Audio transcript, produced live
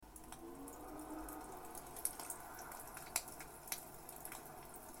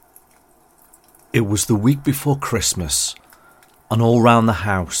It was the week before Christmas, and all round the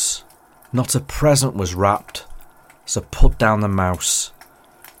house, not a present was wrapped, so put down the mouse.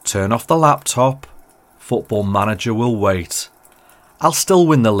 Turn off the laptop, Football Manager will wait. I'll still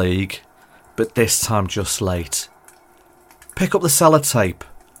win the league, but this time just late. Pick up the sellotape,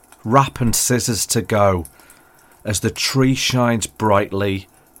 wrap and scissors to go, as the tree shines brightly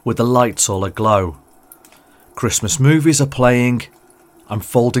with the lights all aglow. Christmas movies are playing, I'm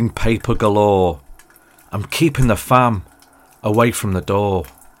folding paper galore. I'm keeping the fam away from the door.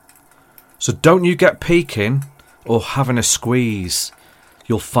 So don't you get peeking or having a squeeze.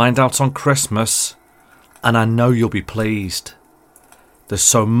 You'll find out on Christmas, and I know you'll be pleased. There's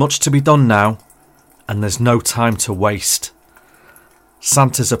so much to be done now, and there's no time to waste.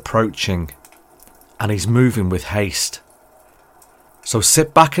 Santa's approaching, and he's moving with haste. So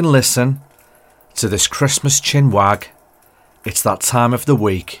sit back and listen to this Christmas chin wag. It's that time of the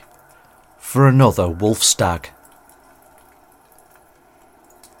week for another wolf stag.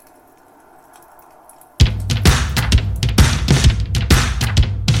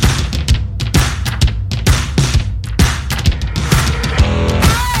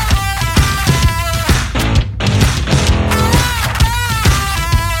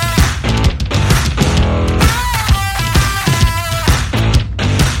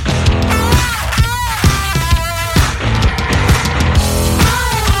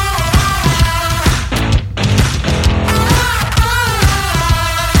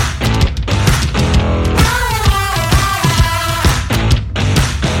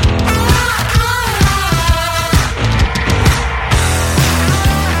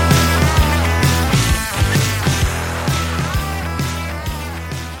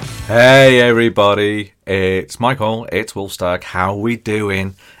 Hey everybody, it's Michael, it's Wolfstag. How we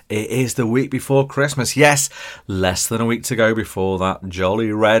doing? It is the week before Christmas. Yes, less than a week to go before that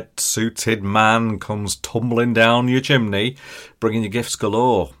jolly red suited man comes tumbling down your chimney, bringing you gifts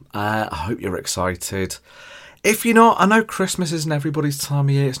galore. I hope you're excited. If you're not, I know Christmas isn't everybody's time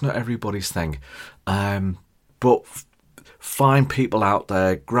of year, it's not everybody's thing. But find people out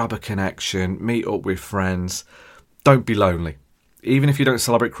there, grab a connection, meet up with friends. Don't be lonely. Even if you don't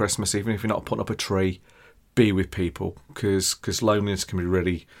celebrate Christmas, even if you're not putting up a tree, be with people, because loneliness can be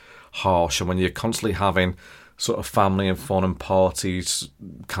really harsh. And when you're constantly having sort of family and fun and parties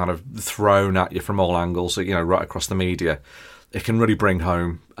kind of thrown at you from all angles, you know, right across the media, it can really bring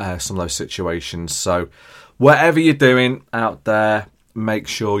home some of those situations. So whatever you're doing out there, make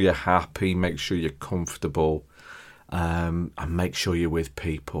sure you're happy, make sure you're comfortable, and make sure you're with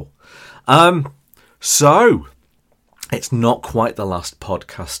people. So it's not quite the last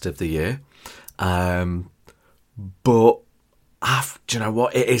podcast of the year, but do you know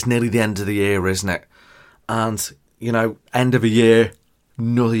what? It is nearly the end of the year, isn't it? And, you know, end of a year,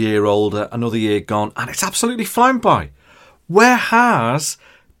 another year older, another year gone, and it's absolutely flown by. Where has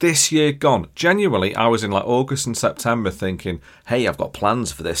this year gone? Genuinely, I was in like August and September thinking, hey, I've got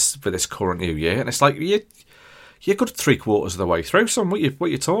plans for this current new year, and it's like you're good 3/4 of the way through. So what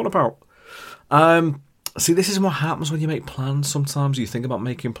you talking about? See, this is what happens when you make plans. Sometimes you think about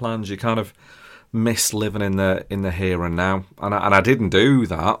making plans, you kind of miss living in the here and now. And I didn't do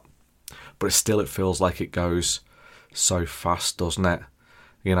that, but it feels like it goes so fast, doesn't it?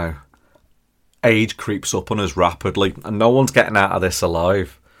 You know, age creeps up on us rapidly, and no one's getting out of this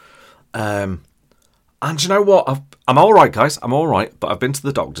alive. And you know what? I'm all right, guys. I'm all right, but I've been to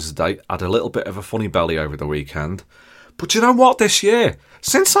the doctor's today. I had a little bit of a funny belly over the weekend. But you know what, this year,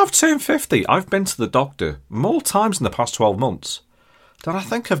 since I've turned 50, I've been to the doctor more times in the past 12 months than I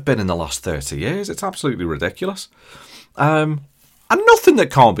think I've been in the last 30 years. It's absolutely ridiculous. And nothing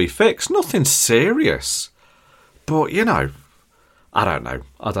that can't be fixed, nothing serious. But, you know, I don't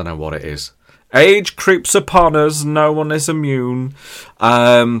know what it is. Age creeps upon us, no one is immune.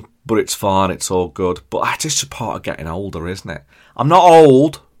 But it's fine, it's all good. But that's just a part of getting older, isn't it? I'm not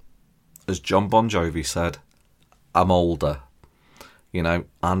old, as John Bon Jovi said. I'm older, you know,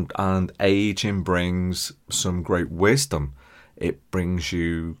 and aging brings some great wisdom. It brings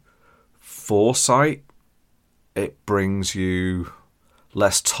you foresight. It brings you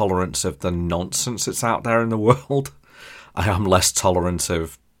less tolerance of the nonsense that's out there in the world. I am less tolerant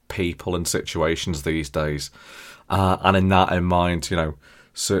of people and situations these days. And in that in mind, you know,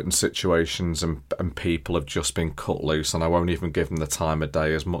 certain situations and people have just been cut loose, and I won't even give them the time of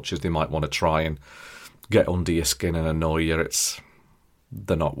day as much as they might want to try and get under your skin and annoy you.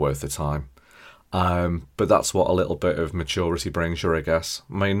 They're not worth the time. But that's what a little bit of maturity brings you, I guess.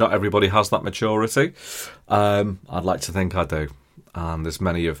 I mean, not everybody has that maturity. I'd like to think I do. And there's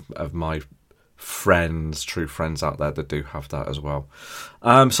many of my true friends out there that do have that as well.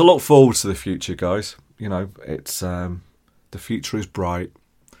 So look forward to the future, guys. You know, it's the future is bright.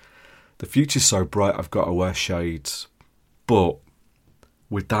 The future's so bright I've got to wear shades. But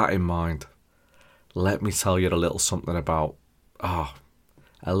with that in mind, let me tell you a little something about a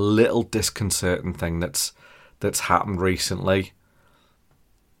little disconcerting thing that's happened recently.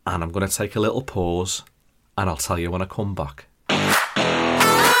 And I'm going to take a little pause, and I'll tell you when I come back.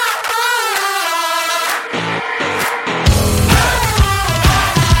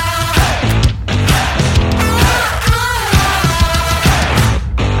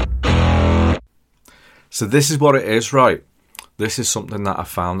 So this is what it is, right? This is something that I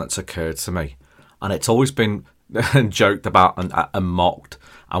found that's occurred to me. And it's always been joked about and mocked.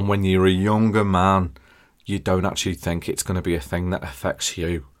 And when you're a younger man, you don't actually think it's going to be a thing that affects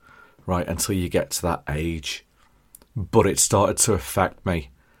you, right, until you get to that age. But it started to affect me,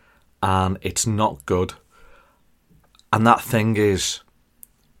 and it's not good. And that thing is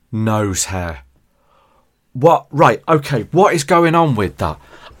nose hair. What? Right, okay, what is going on with that?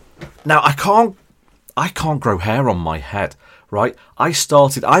 Now, I can't grow hair on my head, right?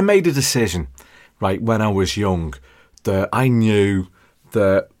 I made a decision, right, when I was young, that I knew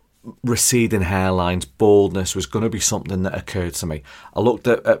that receding hairlines, baldness was going to be something that occurred to me. I looked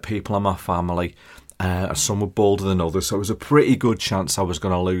at people in my family, some were balder than others, so it was a pretty good chance I was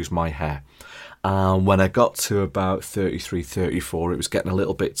going to lose my hair. And when I got to about 33, 34, it was getting a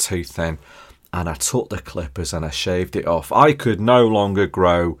little bit too thin, and I took the clippers and I shaved it off. I could no longer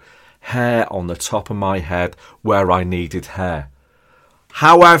grow hair on the top of my head where I needed hair.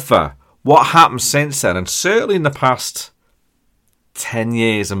 However, what happened since then, and certainly in the past 10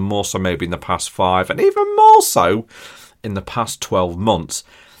 years, and more so maybe in the past 5, and even more so in the past 12 months,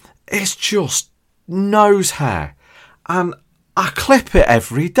 it's just nose hair. And I clip it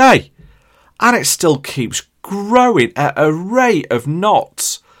every day, and it still keeps growing at a rate of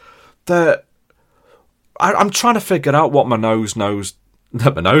knots that I'm trying to figure out what my nose knows.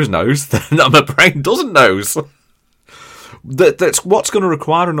 That my nose knows, that my brain doesn't know. That's what's going to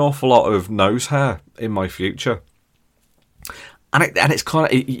require an awful lot of nose hair in my future. And it's kind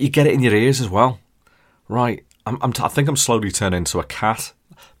of, you get it in your ears as well. Right, I think I'm slowly turning into a cat.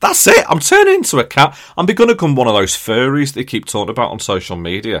 That's it, I'm turning into a cat. I'm going to become one of those furries they keep talking about on social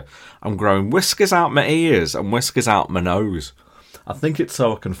media. I'm growing whiskers out my ears and whiskers out my nose. I think it's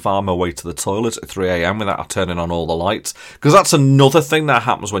so I can find my way to the toilet at 3 a.m. without turning on all the lights. Because that's another thing that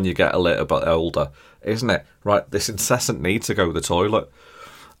happens when you get a little bit older, isn't it? Right, this incessant need to go to the toilet,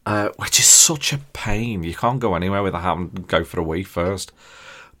 which is such a pain. You can't go anywhere without having to go for a wee first.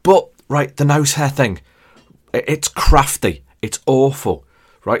 But, right, the nose hair thing, it's crafty. It's awful,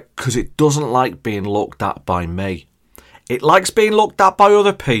 right? Because it doesn't like being looked at by me. It likes being looked at by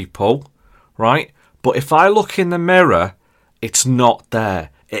other people, right? But if I look in the mirror, it's not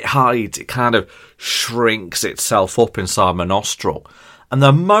there. It hides. It kind of shrinks itself up inside my nostril. And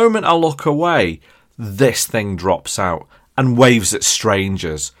the moment I look away, this thing drops out and waves at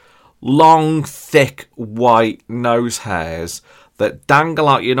strangers. Long, thick, white nose hairs that dangle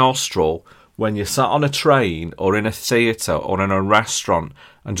out your nostril when you're sat on a train or in a theatre or in a restaurant,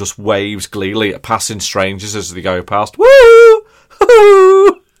 and just waves gleefully at passing strangers as they go past. Woo!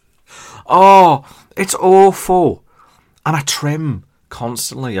 Woo! Oh, it's awful. And I trim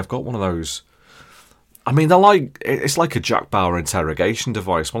constantly. I've got one of those. I mean, it's like a Jack Bauer interrogation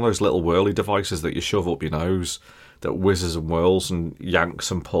device, one of those little whirly devices that you shove up your nose that whizzes and whirls and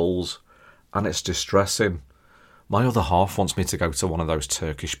yanks and pulls, and it's distressing. My other half wants me to go to one of those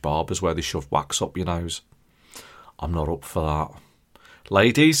Turkish barbers where they shove wax up your nose. I'm not up for that.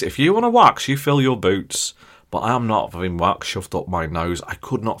 Ladies, if you want to wax, you fill your boots, but I am not having wax shoved up my nose. I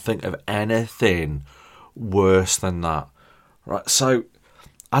could not think of anything worse than that. Right, so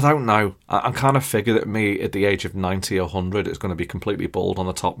I don't know. I kind of figure that me at the age of 90 or 100 is going to be completely bald on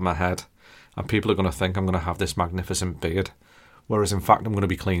the top of my head, and people are going to think I'm going to have this magnificent beard, whereas in fact I'm going to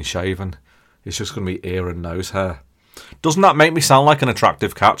be clean shaven. It's just going to be ear and nose hair. Doesn't that make me sound like an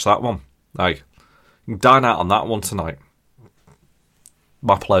attractive catch, that one? Hey, you can dine out on that one tonight.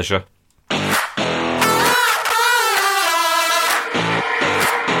 My pleasure.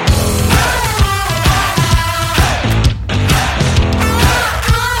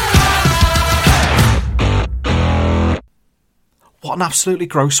 What an absolutely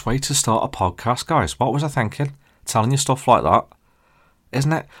gross way to start a podcast, guys. What was I thinking? Telling you stuff like that.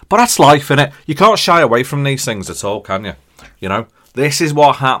 Isn't it? But that's life, innit? You can't shy away from these things at all, can you? You know, this is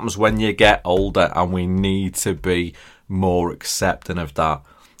what happens when you get older, and we need to be more accepting of that.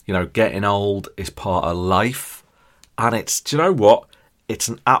 You know, getting old is part of life, and it's, do you know what? it's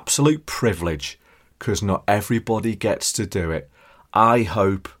an absolute privilege because not everybody gets to do it. I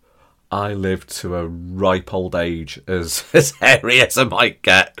hope I live to a ripe old age, as hairy as I might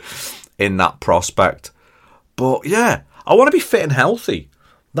get in that prospect. But yeah, I want to be fit and healthy.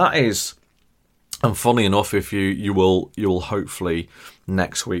 That is, and funny enough, if you'll hopefully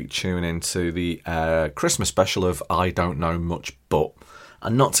next week tune into the Christmas special of I Don't Know Much But,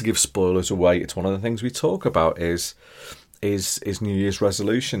 and not to give spoilers away, it's one of the things we talk about is New Year's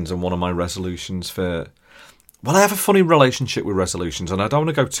resolutions, and one of my resolutions for. Well, I have a funny relationship with resolutions, and I don't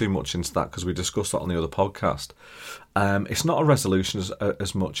want to go too much into that because we discussed that on the other podcast. It's not a resolution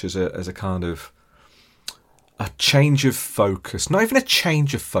as much as a kind of a change of focus. Not even a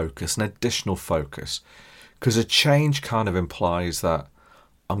change of focus, an additional focus. Because a change kind of implies that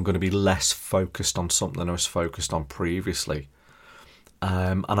I'm going to be less focused on something I was focused on previously.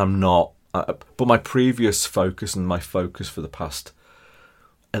 And I'm not. But my previous focus and my focus for the past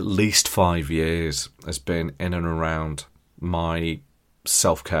at least 5 years has been in and around my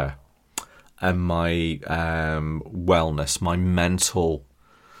self-care and my wellness, my mental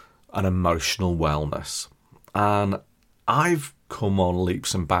and emotional wellness. And I've come on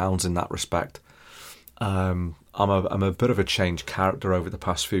leaps and bounds in that respect. I'm a bit of a changed character over the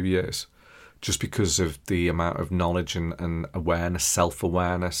past few years, just because of the amount of knowledge and awareness,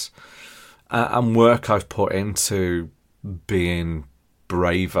 self-awareness, and work I've put into being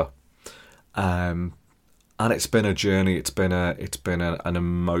braver, and it's been a journey. It's been an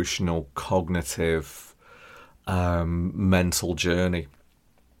emotional, cognitive, mental journey.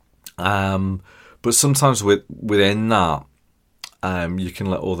 But sometimes within that, you can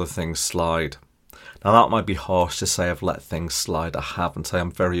let other things slide. Now that might be harsh to say I've let things slide. I haven't. I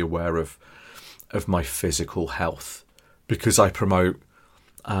am very aware of my physical health because I promote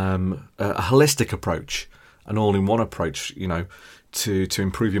a holistic approach, an all-in-one approach. To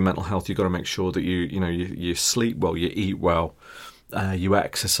improve your mental health, you've got to make sure that you sleep well, you eat well, you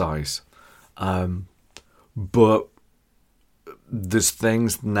exercise. But there's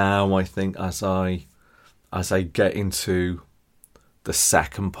things now, I think, as I get into the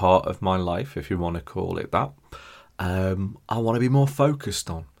second part of my life, if you want to call it that, I want to be more focused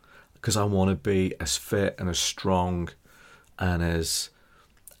on, because I want to be as fit and as strong and as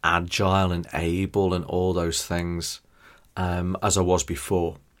agile and able and all those things as I was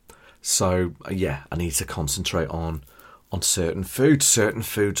before. So yeah, I need to concentrate on certain foods. Certain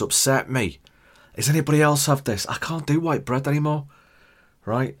foods upset me. Does anybody else have this? I can't do white bread anymore,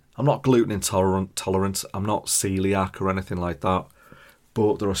 right? I'm not gluten intolerant. I'm not celiac or anything like that.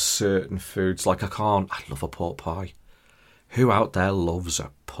 But there are certain foods, like I love a pork pie. Who out there loves a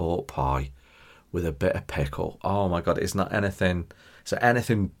pork pie with a bit of pickle? Oh my God, is there anything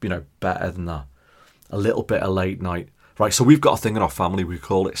better than that? A little bit of late night. Right, so we've got a thing in our family, we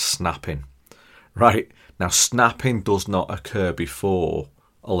call it snapping. Right, now snapping does not occur before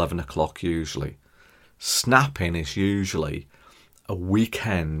 11 o'clock usually. Snapping is usually a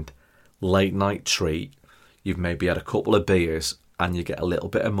weekend late night treat. You've maybe had a couple of beers and you get a little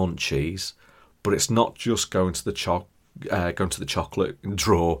bit of munchies, but it's not just going to the chocolate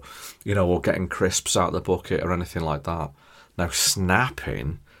drawer, or getting crisps out of the bucket or anything like that. Now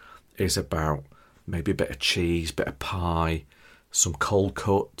snapping is about maybe a bit of cheese, bit of pie, some cold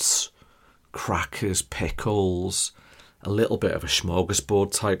cuts, crackers, pickles, a little bit of a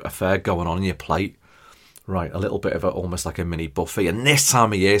smorgasbord type affair going on in your plate. Right, a little bit of almost like a mini buffet. And this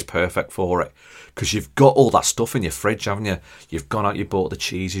time of year is perfect for it, because you've got all that stuff in your fridge, haven't you? You've gone out, you bought the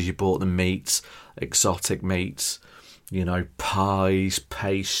cheeses, you bought the meats, exotic meats, pies,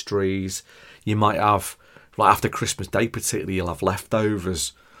 pastries. You might have, like after Christmas Day particularly, you'll have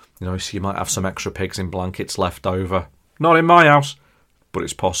leftovers. So you might have some extra pigs in blankets left over. Not in my house, but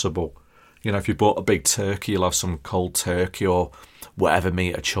it's possible. If you bought a big turkey, you'll have some cold turkey or whatever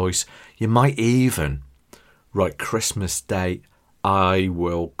meat of choice. You might even, Christmas Day, I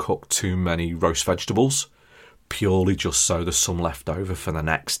will cook too many roast vegetables, purely just so there's some left over for the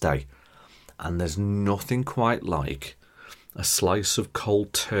next day. And there's nothing quite like a slice of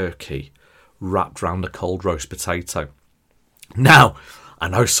cold turkey wrapped round a cold roast potato. Now, I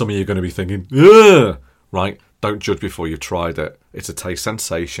know some of you are going to be thinking, ugh, right? Don't judge before you've tried it. It's a taste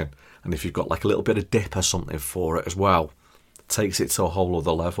sensation. And if you've got like a little bit of dip or something for it as well, it takes it to a whole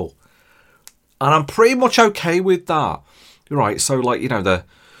other level. And I'm pretty much okay with that. Right, so the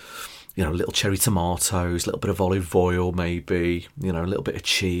little cherry tomatoes, a little bit of olive oil maybe, a little bit of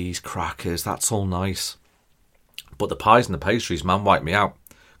cheese, crackers, that's all nice. But the pies and the pastries, man, wipe me out.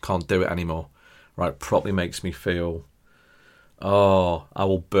 Can't do it anymore. Right, probably makes me feel, I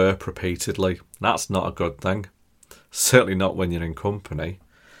will burp repeatedly. That's not a good thing. Certainly not when you're in company.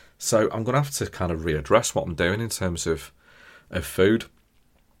 So I'm going to have to kind of readdress what I'm doing in terms of food.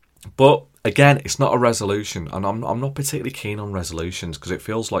 But again, it's not a resolution, and I'm not particularly keen on resolutions because it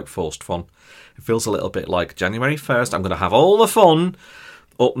feels like forced fun. It feels a little bit like January 1st, I'm going to have all the fun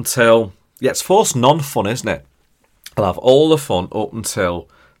up until... Yeah, it's forced non-fun, isn't it? I'll have all the fun up until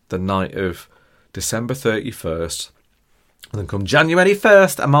the night of December 31st. And then come January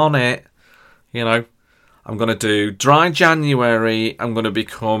 1st, I'm on it. You know, I'm going to do dry January. I'm going to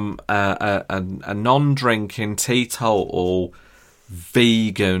become a non-drinking, teetotal,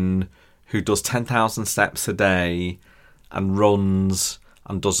 vegan who does 10,000 steps a day and runs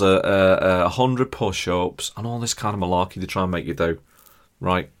and does 100 push-ups and all this kind of malarkey to try and make you do.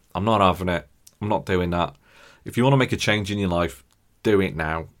 Right? I'm not having it. I'm not doing that. If you want to make a change in your life, do it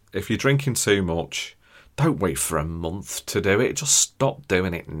now. If you're drinking too much, don't wait for a month to do it. Just stop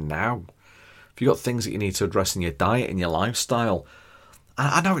doing it now. If you've got things that you need to address in your diet, in your lifestyle,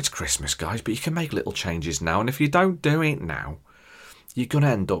 I know it's Christmas, guys, but you can make little changes now. And if you don't do it now, you're going to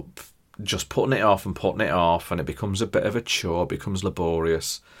end up just putting it off, and it becomes a bit of a chore, becomes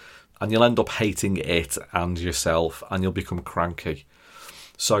laborious, and you'll end up hating it and yourself, and you'll become cranky.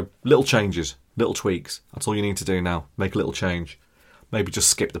 So, little changes, little tweaks, that's all you need to do now. Make a little change. Maybe just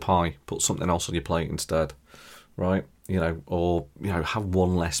skip the pie, put something else on your plate instead, right? Or have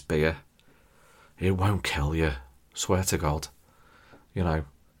one less beer. It won't kill you, swear to God.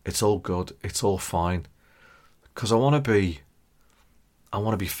 It's all good, it's all fine. Because I want to be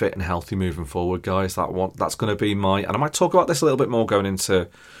fit and healthy moving forward, guys. That's going to be and I might talk about this a little bit more going into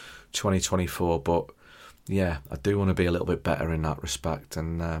 2024, but yeah, I do want to be a little bit better in that respect.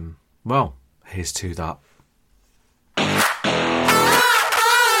 And, well, here's to that.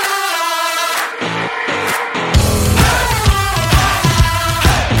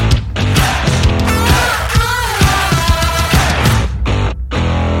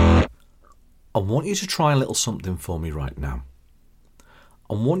 I want you to try a little something for me right now.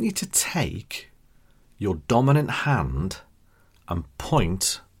 I want you to take your dominant hand and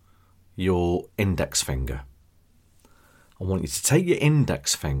point your index finger. I want you to take your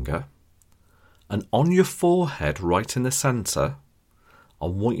index finger and on your forehead, right in the centre, I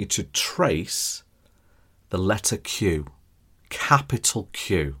want you to trace the letter Q, capital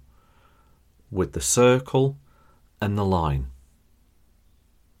Q, with the circle and the line.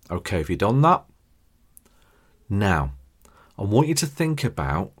 Okay, have you done that? Now, I want you to think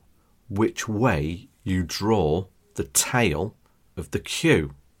about which way you draw the tail of the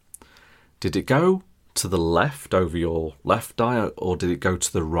Q. Did it go to the left over your left eye, or did it go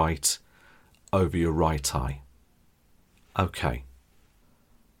to the right over your right eye? Okay.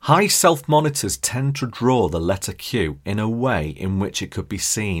 High self-monitors tend to draw the letter Q in a way in which it could be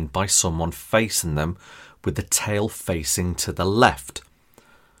seen by someone facing them with the tail facing to the left.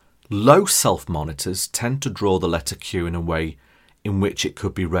 Low self-monitors tend to draw the letter Q in a way in which it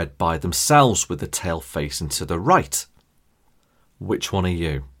could be read by themselves with the tail facing to the right. Which one are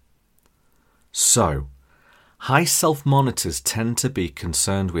you? So, high self-monitors tend to be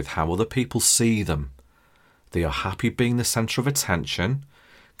concerned with how other people see them. They are happy being the centre of attention,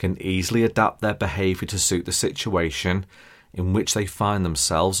 can easily adapt their behaviour to suit the situation in which they find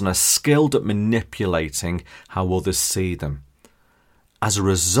themselves, and are skilled at manipulating how others see them. As a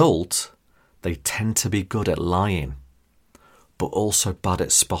result, they tend to be good at lying, but also bad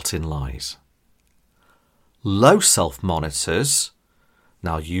at spotting lies. Low self-monitors,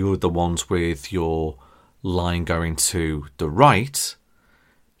 now you're the ones with your line going to the right,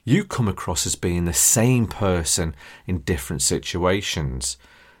 you come across as being the same person in different situations.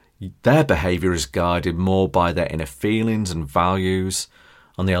 Their behaviour is guided more by their inner feelings and values,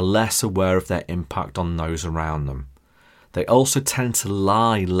 and they are less aware of their impact on those around them. They also tend to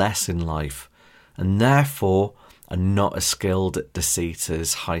lie less in life, and therefore are not as skilled at deceit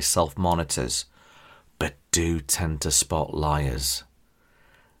as high self-monitors, but do tend to spot liars.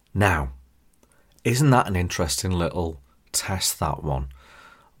 Now, isn't that an interesting little test, that one?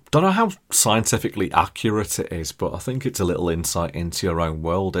 Don't know how scientifically accurate it is, but I think it's a little insight into your own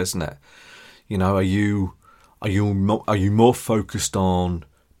world, isn't it? Are you more focused on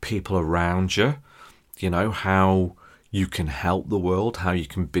people around you? How you can help the world, how you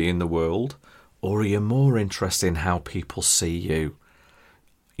can be in the world, or are you more interested in how people see you?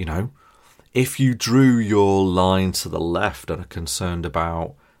 If you drew your line to the left and are concerned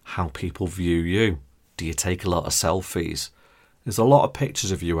about how people view you, do you take a lot of selfies? There's a lot of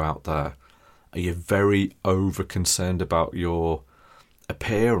pictures of you out there. Are you very over-concerned about your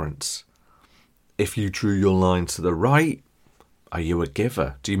appearance? If you drew your line to the right, are you a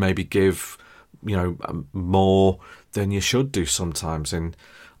giver? Do you maybe give, more than you should do sometimes and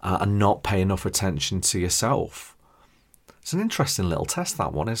not pay enough attention to yourself. It's an interesting little test,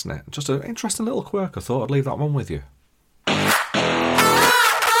 that one, isn't it? Just an interesting little quirk. I thought I'd leave that one with you.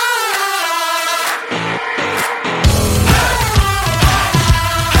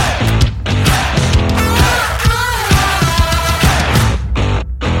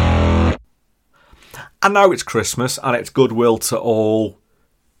 I know it's Christmas and it's goodwill to all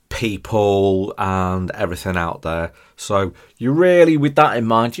people and everything out there. So you really, with that in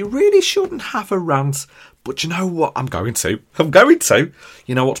mind, you really shouldn't have a rant. But you know what? I'm going to.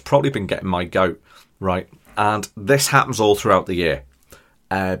 You know what's probably been getting my goat, right? And this happens all throughout the year.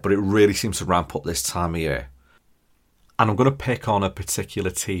 But it really seems to ramp up this time of year. And I'm going to pick on a particular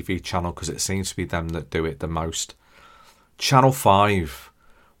TV channel because it seems to be them that do it the most. Channel 5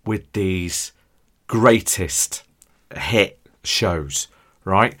 with these greatest hit shows,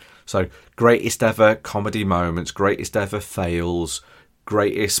 right? So greatest ever comedy moments, greatest ever fails,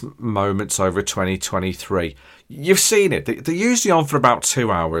 greatest moments over 2023. You've seen it. They're usually on for about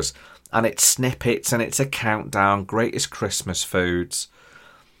 2 hours and it's snippets and it's a countdown, greatest Christmas foods.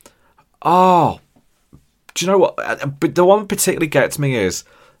 Oh, do you know what? But the one particularly gets me is,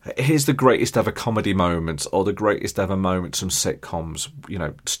 here's the greatest ever comedy moments or the greatest ever moments from sitcoms, you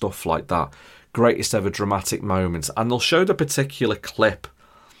know, stuff like that. Greatest ever dramatic moments, and they'll show the particular clip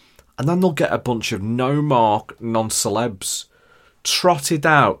and then they'll get a bunch of no-mark non-celebs trotted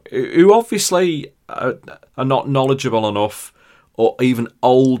out who obviously are not knowledgeable enough or even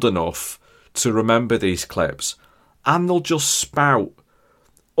old enough to remember these clips, and they'll just spout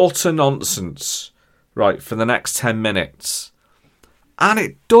utter nonsense, right, for the next 10 minutes. And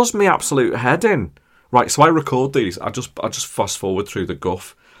it does me absolute head in. Right, so I record these, I just fast forward through the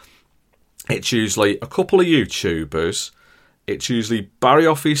guff. It's usually a couple of YouTubers. It's usually Barry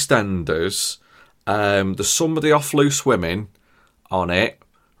off EastEnders. There's somebody off Loose Women on it,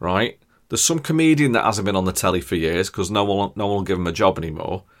 right? There's some comedian that hasn't been on the telly for years because no one will give him a job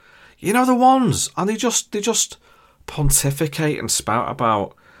anymore. You know the ones, and they just pontificate and spout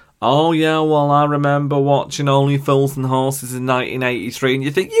about, oh yeah, well I remember watching Only Fools and Horses in 1983, and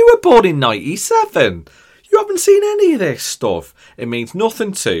you think, you were born in 97. You haven't seen any of this stuff. It means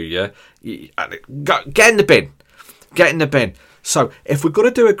nothing to you. Get in the bin. Get in the bin. So, if we're going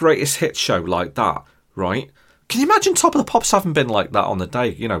to do a greatest hit show like that, right? Can you imagine Top of the Pops having been like that on the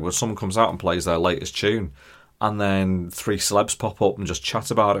day? You know, when someone comes out and plays their latest tune, and then 3 celebs pop up and just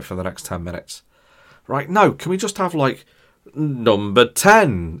chat about it for the next 10 minutes. Right? No, can we just have like, number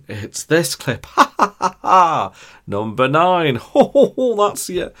 10, it's this clip. Ha ha ha ha. Number 9, ho ho ho, that's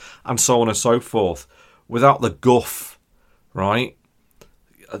it. And so on and so forth. Without the guff, right?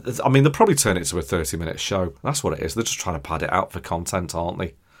 I mean, they'll probably turn it to a 30-minute show. That's what it is. They're just trying to pad it out for content, aren't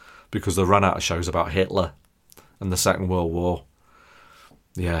they? Because they ran out of shows about Hitler and the Second World War.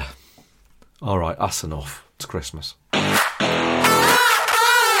 Yeah. All right, that's enough. It's Christmas.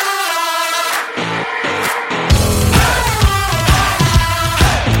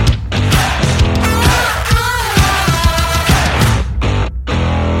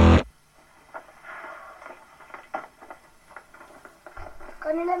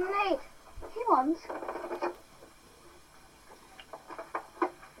 Got any lemonade? He wants.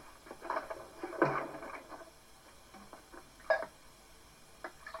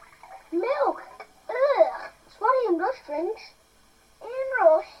 Milk! Ugh! It's what Ian Rush drinks. Ian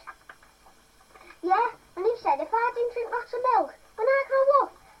Rush? Yeah, and he said if I didn't drink lots of milk, when I grow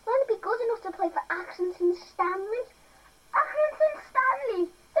up, I want to be good enough to play for Accrington Stanley. Accrington Stanley?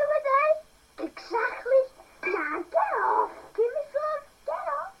 Who are they? Exactly. Now get off. Give me some. Get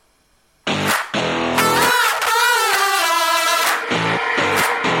off.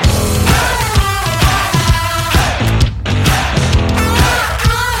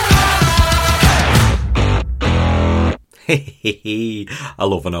 I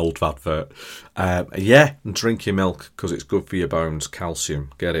love an old advert. Yeah, and drink your milk because it's good for your bones,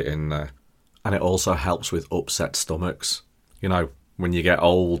 calcium. Get it in there. And it also helps with upset stomachs. You know, when you get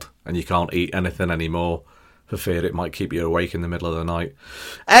old and you can't eat anything anymore for fear it might keep you awake in the middle of the night.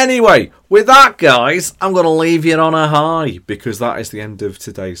 Anyway, with that, guys, I'm going to leave you on a high because that is the end of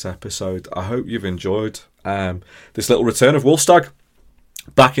today's episode. I hope you've enjoyed this little return of Woolstag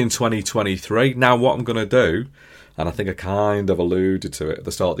back in 2023. Now, what I'm going to do, and I think I kind of alluded to it at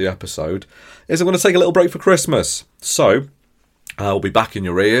the start of the episode, is I'm going to take a little break for Christmas. So, I'll be back in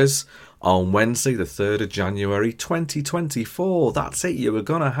your ears on Wednesday, the 3rd of January, 2024. That's it. You are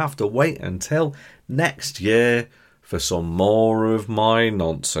going to have to wait until next year for some more of my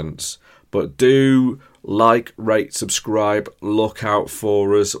nonsense. But do like, rate, subscribe, look out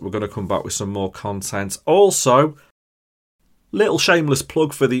for us. We're going to come back with some more content. Also, little shameless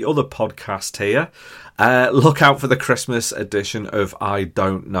plug for the other podcast here. Look out for the Christmas edition of I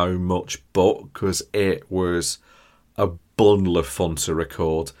Don't Know Much But, because it was a bundle of fun to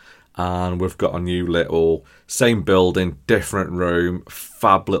record. And we've got a new little, same building, different room,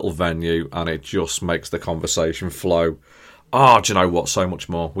 fab little venue, and it just makes the conversation flow. Oh, do you know what? So much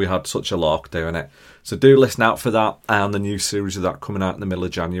more. We had such a lark doing it. So do listen out for that, and the new series of that coming out in the middle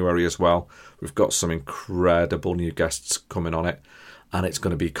of January as well. We've got some incredible new guests coming on it, and it's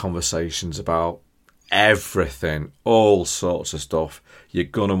going to be conversations about everything, all sorts of stuff. You're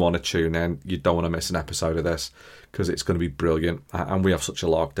going to want to tune in. You don't want to miss an episode of this, because it's going to be brilliant, and we have such a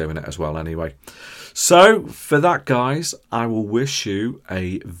lark doing it as well anyway. So for that, guys, I will wish you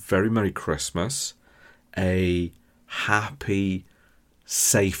a very Merry Christmas, a happy,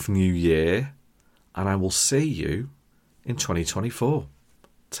 safe New Year, and I will see you in 2024.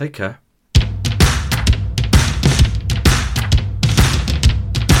 Take care.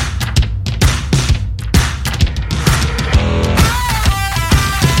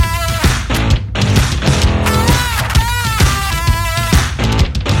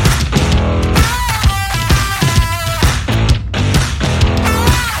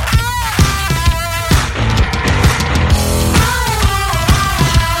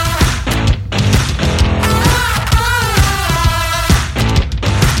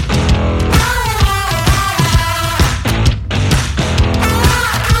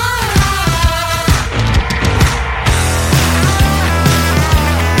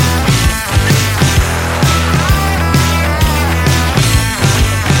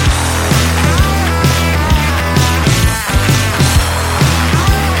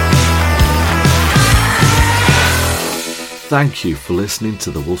 Thank you for listening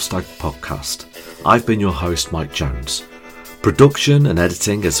to the Wolfstag podcast. I've been your host, Mike Jones. Production and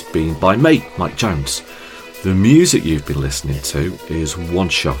editing has been by me, Mike Jones. The music you've been listening to is One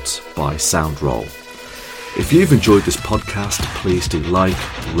Shot by Soundroll. If you've enjoyed this podcast, please do like,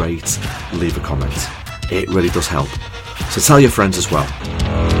 rate, leave a comment. It really does help. So tell your friends as well.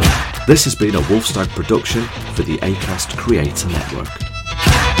 This has been a Wolfstag production for the Acast Creator Network.